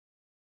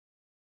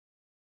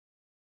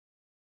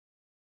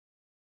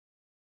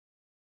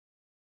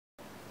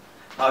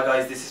Hi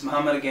guys, this is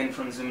Muhammad again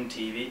from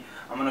ZummTV.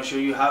 I'm going to show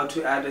you how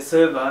to add a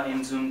server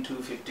in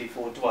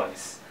ZummTV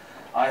device.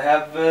 I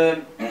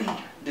have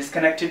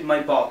disconnected my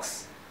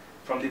box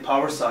from the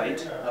power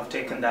side. I've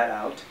taken that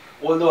out.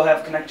 Although I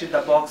have connected the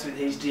box with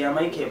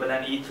HDMI cable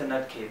and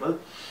Ethernet cable.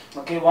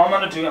 Okay, what I'm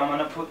going to do, I'm going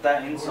to put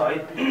that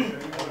inside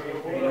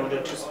in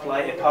order to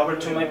supply a power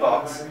to my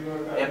box.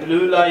 A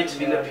blue light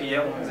will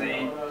appear on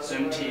the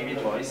ZummTV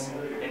device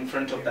in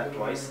front of that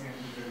device.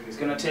 It's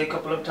going to take a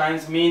couple of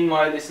times.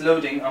 Meanwhile it's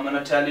loading, I'm going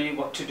to tell you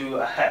what to do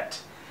ahead.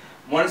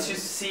 Once you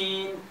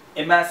see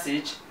a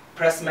message,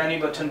 press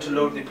menu button to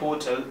load the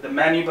portal. The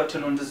menu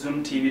button on the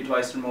ZummTV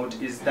device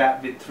remote is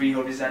that with 3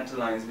 horizontal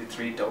lines with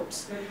 3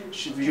 dots.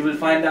 You will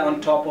find that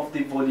on top of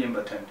the volume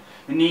button.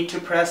 You need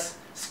to press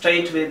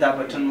straight away that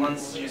button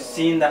once you've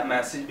seen that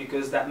message,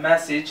 because that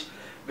message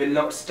will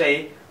not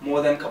stay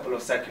more than a couple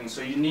of seconds.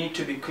 So you need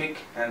to be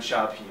quick and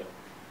sharp here.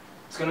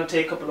 It's going to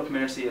take a couple of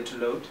minutes here to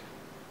load.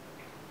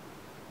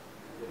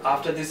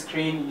 After this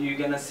screen, you're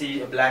gonna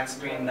see a black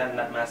screen, then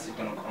that message is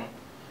gonna come.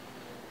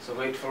 So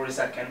wait for a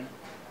second.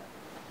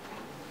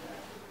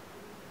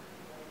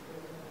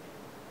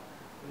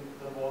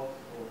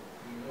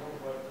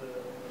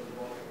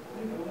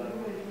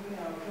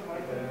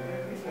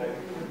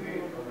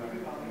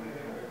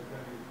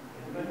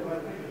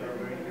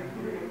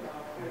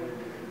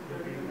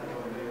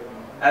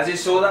 As you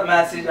saw that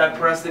message, I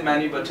pressed the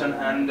menu button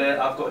and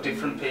I've got a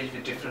different page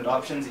with different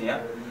options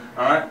here.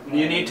 Alright,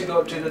 you need to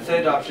go to the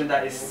third option,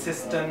 that is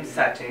System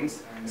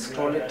Settings.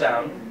 Scroll it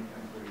down.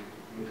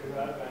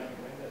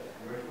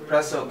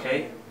 Press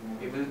OK.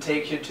 It will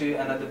take you to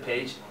another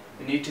page.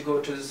 You need to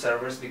go to the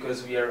servers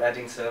because we are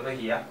adding server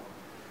here.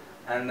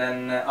 And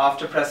then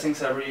after pressing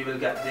server, you will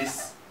get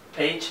this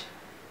page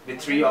with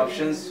 3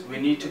 options. We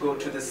need to go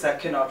to the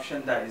second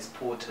option, that is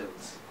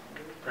Portals.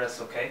 Press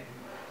OK.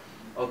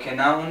 Okay,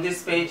 now on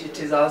this page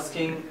it is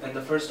asking in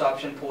the first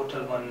option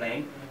Portal 1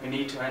 name. We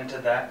need to enter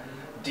that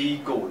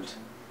D Gold.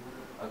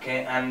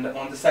 Okay, and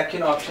on the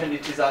second option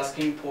it is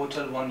asking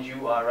Portal 1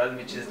 URL,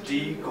 which is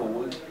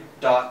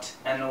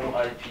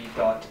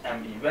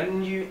dgold.norp.me.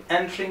 When you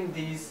entering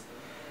these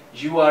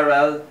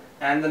URL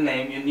and the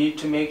name, you need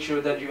to make sure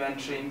that you're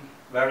entering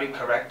very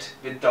correct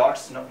with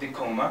dots, not the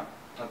comma.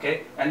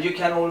 Okay, and you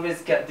can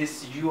always get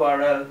this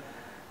URL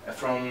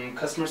from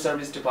customer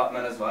service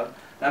department as well.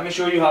 Let me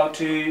show you how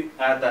to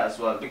add that as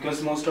well,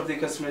 because most of the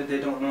customers,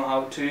 they don't know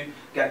how to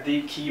get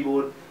the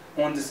keyboard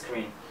on the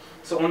screen.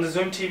 So on the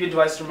ZummTV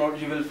device remote,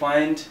 you will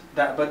find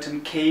that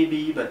button,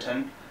 KB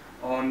button,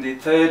 on the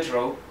third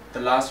row, the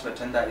last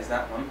button, that is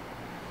that one.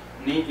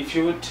 If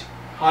you would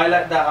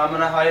highlight that, I'm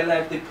going to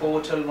highlight the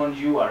Portal 1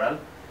 URL.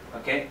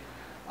 Okay,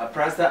 I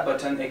press that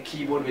button, a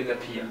keyboard will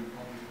appear.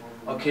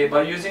 Okay,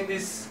 by using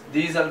these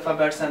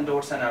alphabets and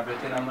dots and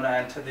everything, I'm going to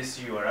enter this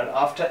URL.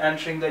 After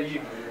entering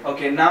the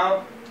okay,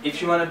 now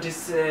if you want to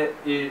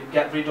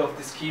get rid of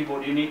this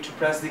keyboard, you need to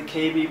press the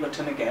KB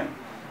button again.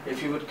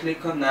 If you would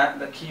click on that,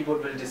 the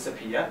keyboard will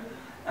disappear.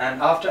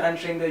 And after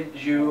entering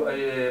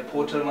the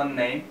Portal 1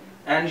 name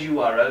and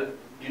URL,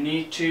 you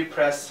need to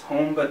press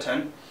Home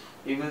button.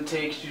 It will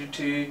take you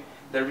to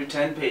the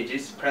return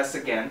pages. Press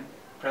again,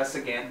 press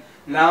again.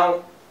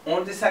 Now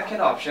on the second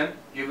option,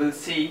 you will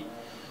see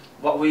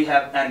what we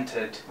have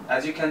entered.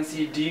 As you can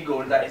see, D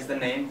Gold, that is the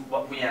name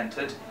what we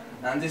entered,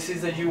 and this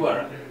is the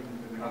URL.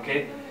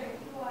 Okay,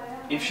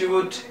 if you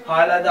would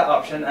highlight that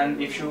option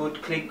and if you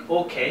would click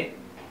OK,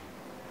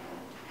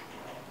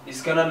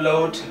 it's gonna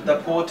load the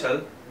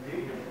portal.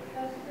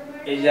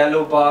 A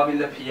yellow bar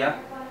will appear.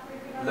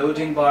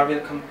 Loading bar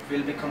will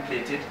be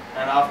completed,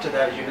 and after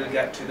that you will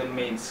get to the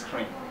main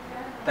screen.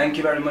 Thank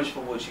you very much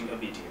for watching the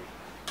video.